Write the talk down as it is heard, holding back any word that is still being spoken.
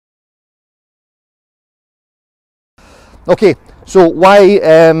Okay, so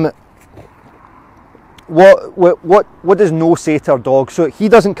why, what does no say to our dog? So he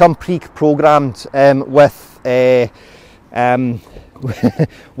doesn't come pre-programmed with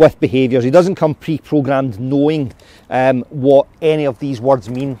with behaviours. He doesn't come pre-programmed knowing what any of these words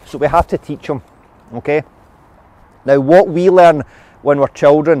mean. So we have to teach him, okay? Now what we learn when we're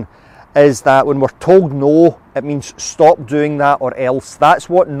children is that when we're told no, it means stop doing that or else. That's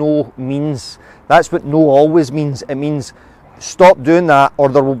what no means. That's what no always means. It means stop doing that or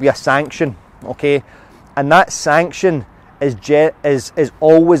there will be a sanction, okay? And that sanction is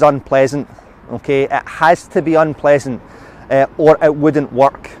always unpleasant, okay? It has to be unpleasant or it wouldn't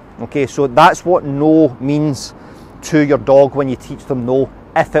work, okay? So that's what no means to your dog when you teach them no,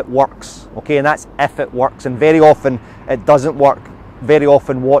 if it works, okay? And that's if it works, and very often it doesn't work. Very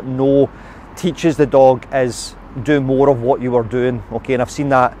often what no teaches the dog is do more of what you were doing, okay? And I've seen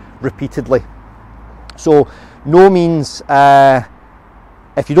that repeatedly. So no means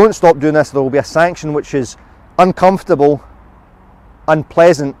if you don't stop doing this, there will be a sanction which is uncomfortable,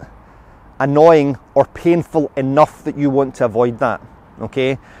 unpleasant, annoying, or painful enough that you want to avoid that,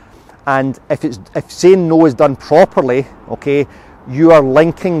 okay? And if saying no is done properly, okay, you are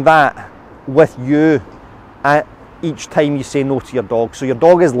linking that with you each time you say no to your dog. So your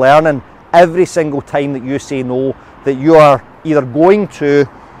dog is learning every single time that you say no that you are either going to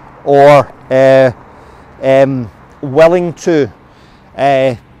or willing to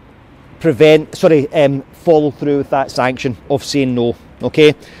follow through with that sanction of saying no,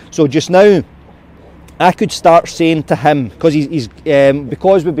 okay? So just now I could start saying to him, because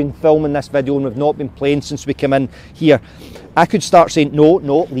because we've been filming this video and we've not been playing since we came in here, I could start saying no,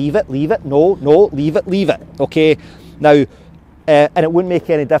 leave it, no, leave it, okay? Now, and it wouldn't make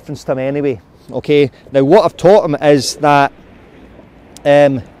any difference to him anyway, okay? Now what I've taught him is that,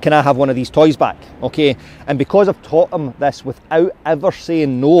 can I have one of these toys back, okay? And because I've taught him this without ever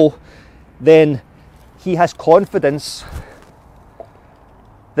saying no, then he has confidence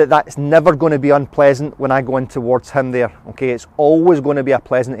that that's never going to be unpleasant when I go in towards him there, okay? It's always going to be a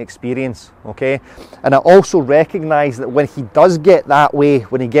pleasant experience, okay? And I also recognise that when he does get that way,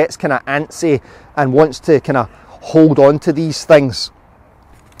 when he gets kind of antsy and wants to kind of hold on to these things,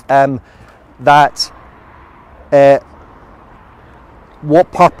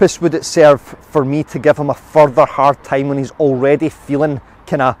 what purpose would it serve for me to give him a further hard time when he's already feeling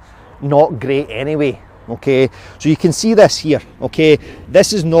kind of not great anyway? Okay, so you can see this here, okay?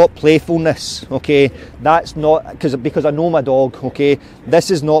 This is not playfulness, okay? That's not, because I know my dog, okay?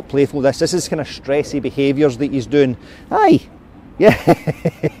 This is not playfulness, this is kind of stressy behaviours that he's doing. Aye, yeah.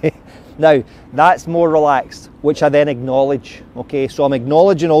 Now, that's more relaxed, which I then acknowledge, okay? So I'm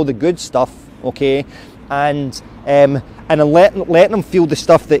acknowledging all the good stuff, okay? And I'm letting him feel the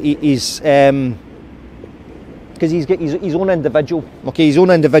stuff that he's, because he's got his own individual, okay, his own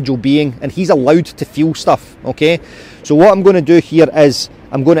individual being, and he's allowed to feel stuff, okay? So what I'm going to do here is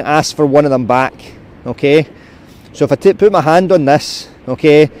I'm going to ask for one of them back, okay? So if I put my hand on this,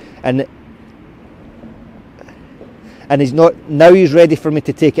 okay, and he's not, now he's ready for me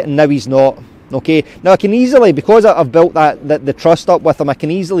to take it, and now he's not, okay? Now I can easily, because I've built the trust up with him, I can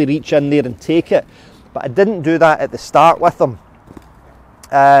easily reach in there and take it, but I didn't do that at the start with him.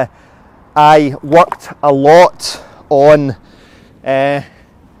 I worked a lot on getting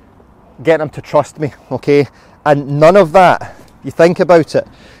him to trust me, okay? And none of that, you think about it,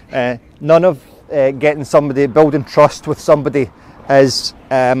 none of getting somebody, building trust with somebody is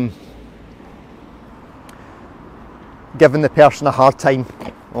giving the person a hard time,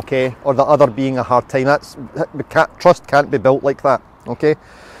 okay? Or the other being a hard time. Trust can't be built like that, okay?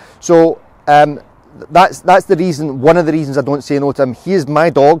 So that's the reason, one of the reasons I don't say no to him. He is my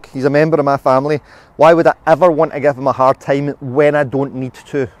dog, he's a member of my family. Why would I ever want to give him a hard time when I don't need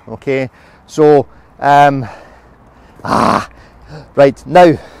to, okay? So, right,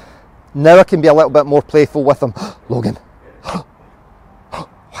 now I can be a little bit more playful with him. Logan,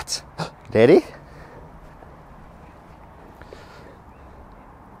 what? Ready?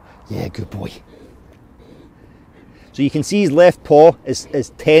 Yeah, good boy. So you can see his left paw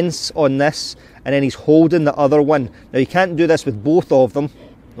is tense on this, and then he's holding the other one. Now you can't do this with both of them,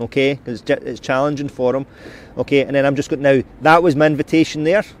 okay, because it's challenging for him, okay. And then I'm just going, now that was my invitation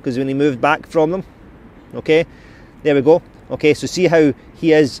there, because when he moved back from them, okay, there we go, okay. So see how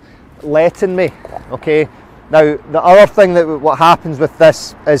he is letting me, okay. Now the other thing that what happens with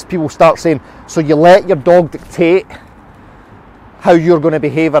this is people start saying, so you let your dog dictate how you're going to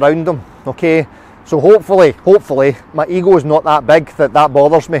behave around them, okay. So hopefully my ego is not that big that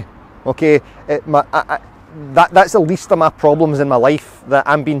bothers me, okay. that's the least of my problems in my life, that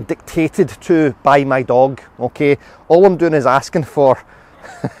I'm being dictated to by my dog, okay? All I'm doing is asking for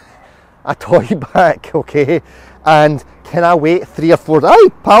a toy back, okay? And can I wait 3 or 4, aye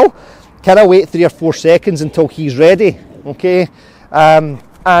pal, can I wait 3 or 4 seconds until he's ready, okay?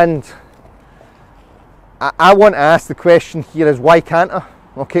 And I want to ask the question here is, why can't I?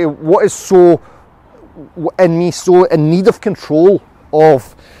 Okay, what is so in me, so in need of control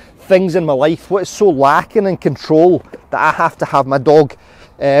of things in my life? What is so lacking in control that I have to have my dog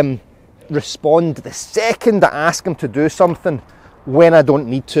respond the second I ask him to do something when I don't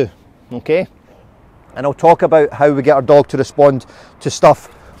need to, okay? And I'll talk about how we get our dog to respond to stuff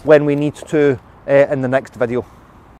when we need to in the next video.